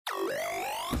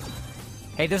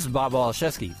Hey, this is Bob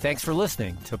Olszewski. Thanks for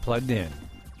listening to Plugged In.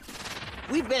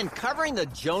 We've been covering the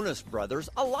Jonas Brothers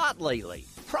a lot lately,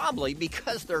 probably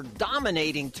because they're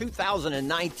dominating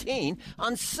 2019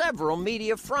 on several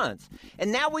media fronts. And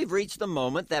now we've reached the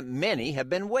moment that many have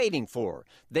been waiting for.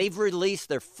 They've released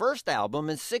their first album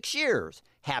in 6 years.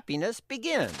 Happiness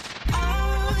Begins.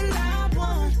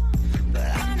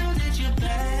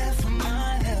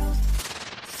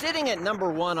 Sitting at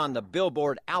number 1 on the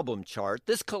Billboard album chart,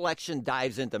 this collection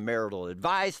dives into marital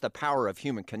advice, the power of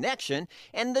human connection,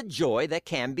 and the joy that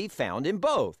can be found in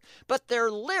both. But their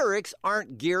lyrics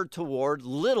aren't geared toward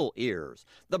little ears.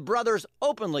 The brothers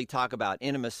openly talk about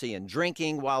intimacy and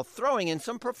drinking while throwing in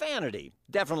some profanity,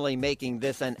 definitely making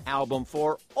this an album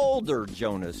for older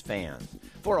Jonas fans.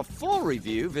 For a full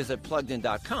review, visit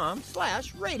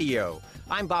pluggedin.com/radio.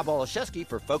 I'm Bob Olszewski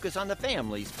for Focus on the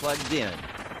Family's Plugged In.